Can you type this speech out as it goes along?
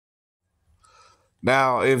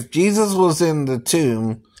Now, if Jesus was in the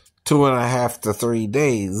tomb 2.5 to 3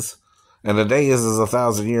 days, and a day is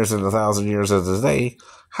 1,000 years, and 1,000 years is a day,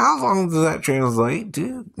 how long does that translate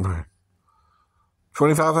to?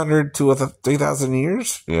 2,500 to 3,000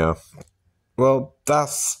 years? Yeah. Well,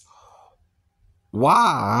 that's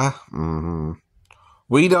why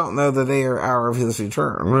we don't know the day or hour of his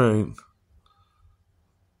return, right?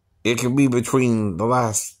 It can be between the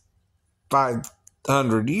last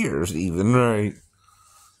 500 years, even, right?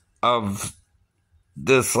 Of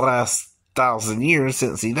this last 1,000 years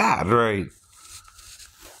since he died, right?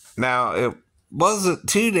 Now, it wasn't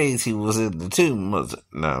 2 days he was in the tomb, was it?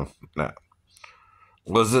 No.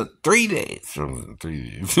 Was it 3 days? It wasn't 3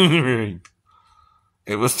 days. Right.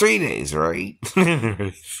 It was 3 days, right?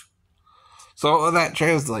 So what would that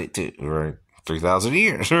translate to, right? 3,000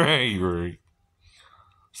 years, right?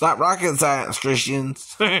 It's not rocket science,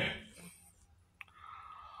 Christians.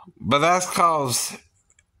 But that's because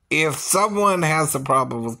if someone has a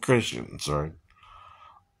problem with Christians, right,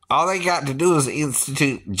 all they got to do is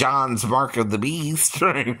institute John's Mark of the Beast,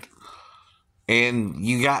 right? And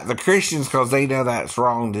you got the Christians because they know that's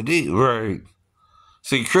wrong to do, right?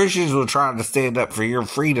 See, Christians will try to stand up for your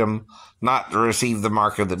freedom not to receive the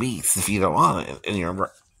Mark of the Beast if you don't want it in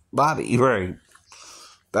your body, right?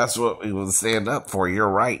 That's what we will stand up for. Your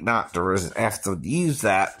right not to have to use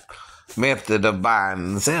that method of buying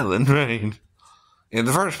and selling, right? In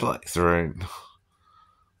the first place, right?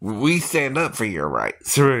 We stand up for your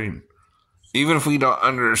rights, right? Even if we don't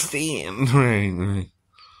understand, right?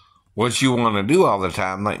 What you want to do all the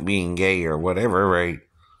time, like being gay or whatever, right?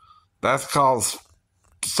 That's because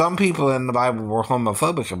some people in the Bible were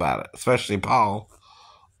homophobic about it, especially Paul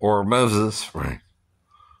or Moses, right?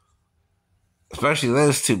 Especially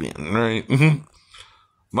those two men, right?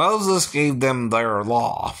 Moses gave them their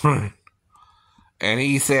law, right? And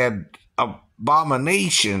he said,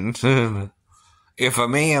 abomination, if a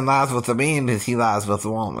man lies with a man, he lies with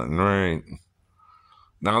a woman, right?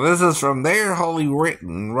 Now, this is from their holy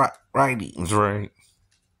written writings, right?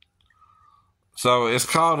 So it's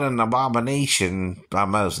called an abomination by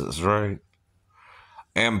Moses, right?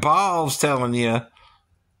 And Paul's telling you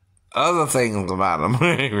other things about him,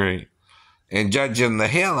 right? And judging the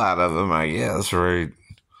hell out of him, I guess, right?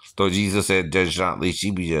 So Jesus said, judge not, lest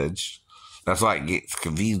ye be judged. That's why it gets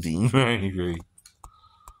confusing, right?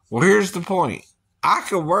 Well, here's the point. I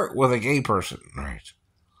could work with a gay person, right?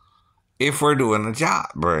 If we're doing a job,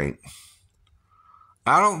 right?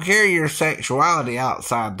 I don't care your sexuality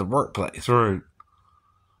outside the workplace, right?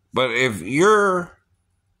 But if you're,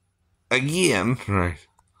 again, right,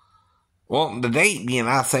 wanting to date me and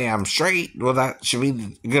I say I'm straight, well, that should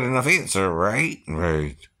be a good enough answer, right?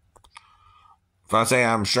 Right. If I say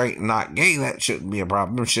I'm straight and not gay, that shouldn't be a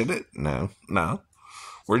problem, should it? No.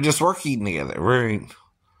 We're just working together, right?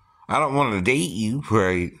 I don't want to date you,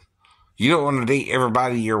 right? You don't want to date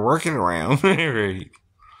everybody you're working around, right?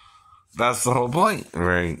 That's the whole point,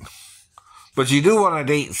 right? But you do want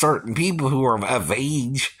to date certain people who are of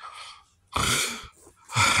age.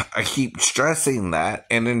 I keep stressing that.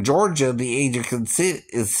 And in Georgia, the age of consent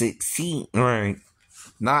is 16, right?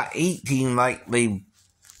 Not 18 like they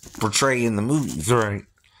portray in the movies, right?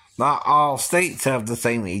 Not all states have the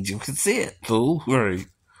same age of consent, fool, right?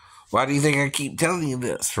 Why do you think I keep telling you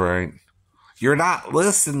this, right? You're not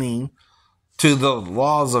listening to the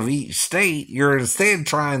laws of each state. You're instead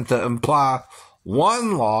trying to imply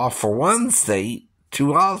one law for one state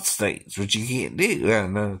to all states, which you can't do.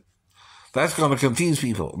 And that's going to confuse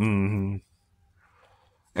people. Mm-hmm.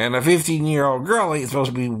 And a 15-year-old girl ain't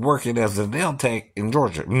supposed to be working as a nail tech in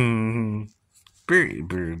Georgia. Mm-hmm.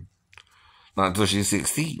 Period. Not until she's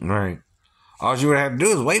 16, right? All she would have to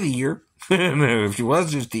do is wait a year. If she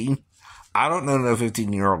was 15, I don't know no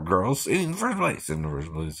 15-year-old girls in the first place.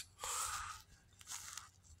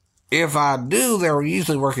 If I do, they were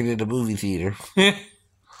usually working in the movie theater.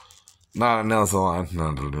 Not a nail salon.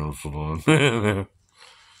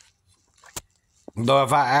 Though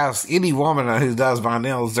if I ask any woman who does my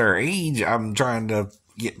nails their age, I'm trying to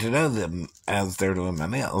get to know them as they're doing my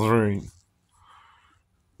nails, right?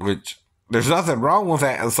 Which, there's nothing wrong with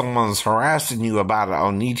that if someone's harassing you about it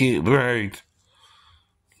on YouTube, right?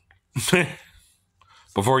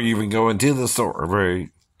 Before you even go into the store, right?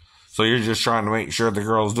 So you're just trying to make sure the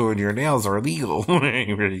girls doing your nails are legal,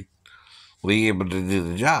 right? Be able to do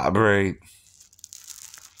the job, right?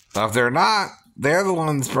 Now, if they're not, they're the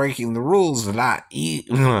ones breaking the rules, not you.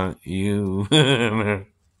 You.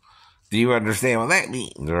 Do you understand what that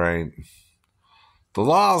means, right? The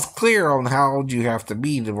law is clear on how old you have to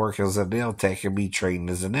be to work as a nail tech and be trained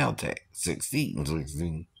as a nail tech.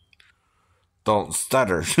 16. don't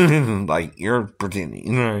stutter like you're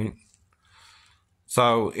pretending, right?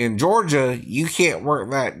 So in Georgia, you can't work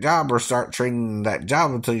that job or start training that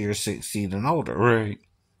job until you're 16 and older, right?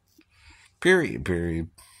 Period. Do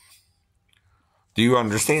you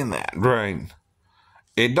understand that, right?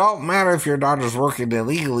 It don't matter if your daughter's working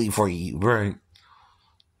illegally for you, right?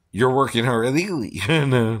 You're working her illegally.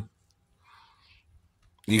 No.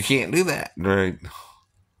 You can't do that, right?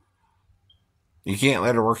 You can't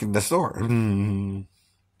let her work in the store.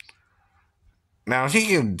 Now, she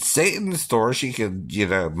could stay in the store. She could,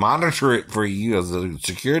 monitor it for you as a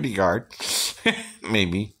security guard.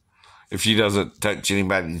 Maybe. If she doesn't touch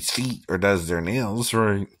anybody's feet or does their nails,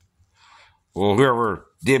 right? Well, whoever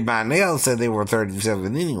did my nails said they were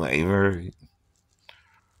 37 anyway, right?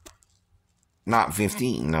 Not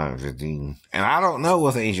 15. And I don't know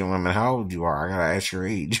with Asian women how old you are. I gotta ask your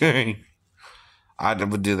age. I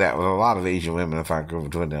would do that with a lot of Asian women if I go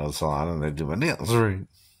to a nail salon and they do my nails, right?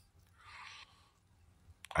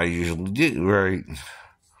 I usually do, right?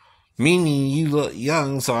 Meaning you look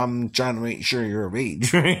young, so I'm trying to make sure you're of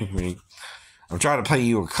age, right? I'm trying to pay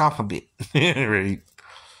you a compliment, right?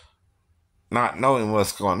 Not knowing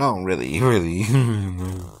what's going on, really.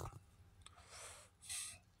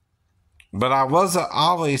 But I wasn't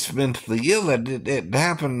always mentally ill. It didn't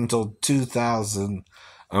happen until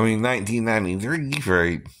 1993,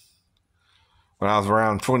 right? When I was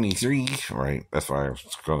around 23, right? That's why I was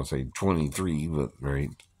going to say 23, but right.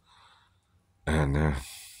 And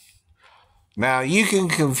now you can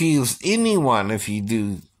confuse anyone if you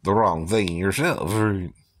do the wrong thing yourself,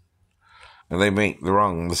 right? And they make the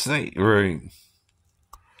wrong mistake, right?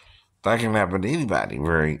 That can happen to anybody,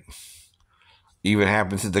 right? Even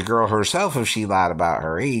happened to the girl herself if she lied about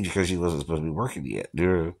her age because she wasn't supposed to be working yet.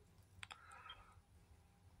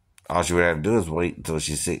 All she would have to do is wait until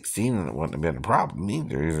she's 16 and it wouldn't have been a problem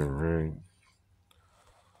either, right?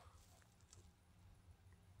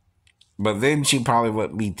 But then she probably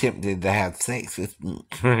wouldn't be tempted to have sex with me,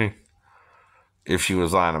 right? If she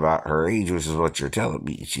was lying about her age, which is what you're telling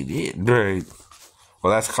me she did, right?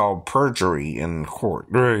 Well, that's called perjury in court,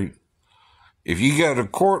 right? If you go to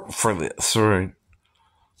court for this, right,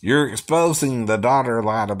 you're exposing the daughter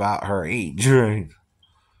lied about her age, right?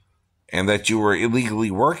 And that you were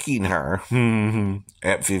illegally working her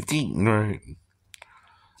at 15, right?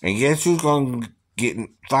 And guess who's going to get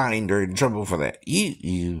fined or in trouble for that?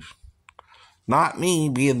 You. Not me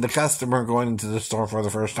being the customer going into the store for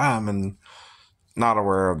the first time and not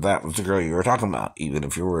aware of that was the girl you were talking about, even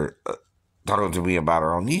if you were talking to me about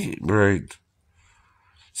her on YouTube, right?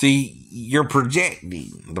 See, you're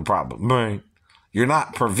projecting the problem, right? You're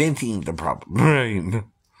not preventing the problem, right?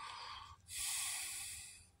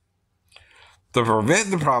 To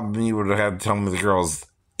prevent the problem, you would have had to tell me the girl's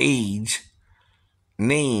age,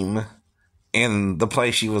 name, and the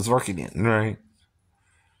place she was working in, right?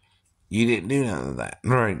 You didn't do none of that,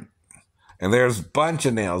 right? And there's a bunch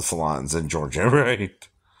of nail salons in Georgia, right?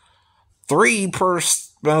 3 per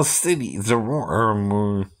most cities or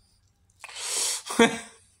more.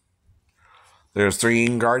 There's 3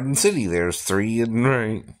 in Garden City. There's 3 in,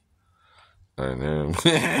 right? I know.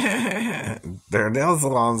 There are nail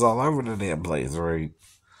salons all over the damn place, right?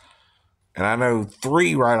 And I know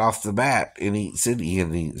 3 right off the bat in each city,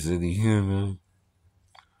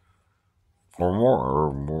 Or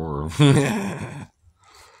more.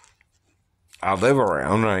 I live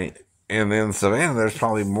around, right? And in Savannah, there's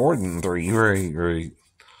probably more than 3, right?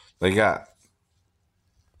 They got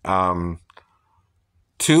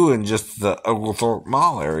 2 in just the Oglethorpe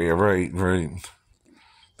Mall area, right?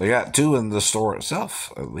 They got 2 in the store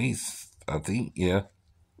itself, at least, I think, yeah.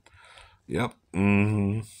 Yep.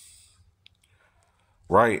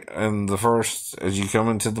 Right, and the first, as you come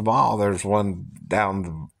into the mall, there's one down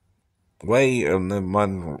the way, and then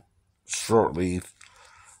one shortly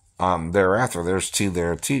thereafter. There's 2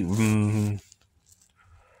 there, too. And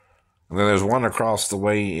then there's one across the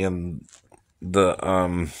way in the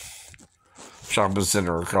shopping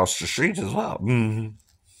center across the street as well.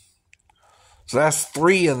 So that's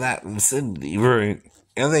 3 in that vicinity, right?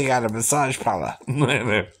 And they got a massage parlor.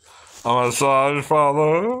 A massage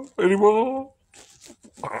parlor anymore?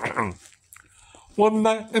 One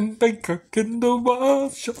night in Bangkok in the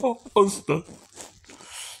wash oyster.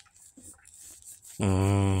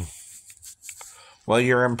 Well,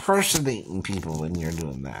 you're impersonating people when you're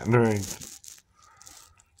doing that, right?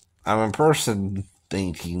 I'm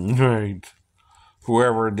impersonating, right?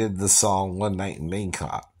 Whoever did the song One Night in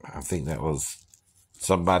Bangkok. I think that was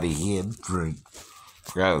somebody Head, right?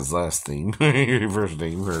 Forgot his last name. first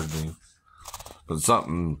name. But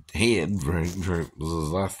something Head, right? Was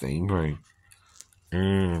his last name, right?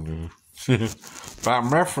 But I'm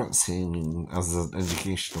referencing as an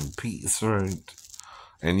educational piece, right?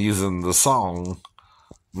 And using the song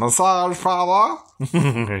Massage Parlor.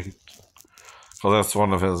 Right. Well, that's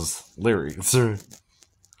one of his lyrics, right?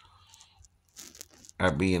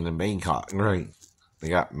 At being in Bangkok, right? They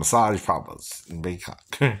got massage parlors in Bangkok.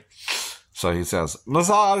 So he says,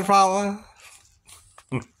 massage parlor.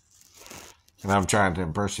 And I'm trying to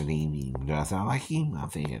impersonate him. Do I sound like him? I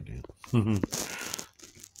think I do.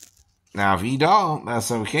 Now, if you don't, that's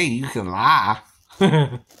okay. You can lie.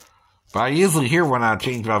 But I usually hear when I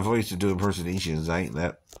change my voice to do impersonations. I ain't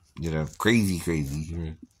that, crazy.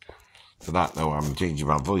 To not know I'm changing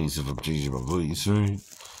my voice if I'm changing my voice, right?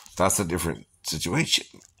 That's a different situation.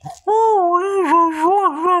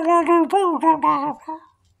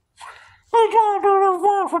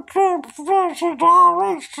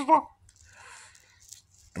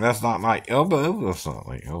 That's not my elbow. That's not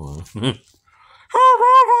my elbow.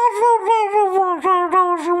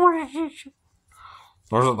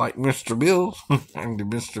 Or is it like Mr. Bill? I'm the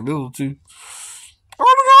Mr. Bill too.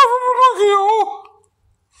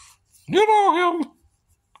 You know him.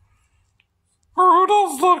 Or who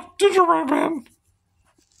does the gingerbread man?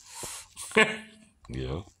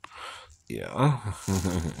 Yeah.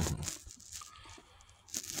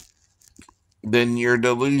 Then you're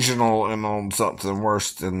delusional and on something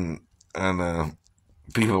worse than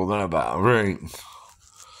people know about, right?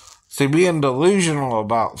 See, being delusional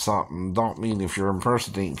about something don't mean if you're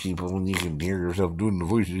impersonating people when you can hear yourself doing the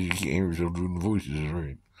voices, you can't hear yourself doing the voices,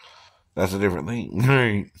 right? That's a different thing,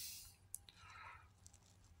 right?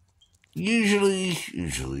 Usually.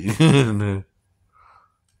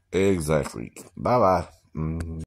 Exactly. Bye-bye.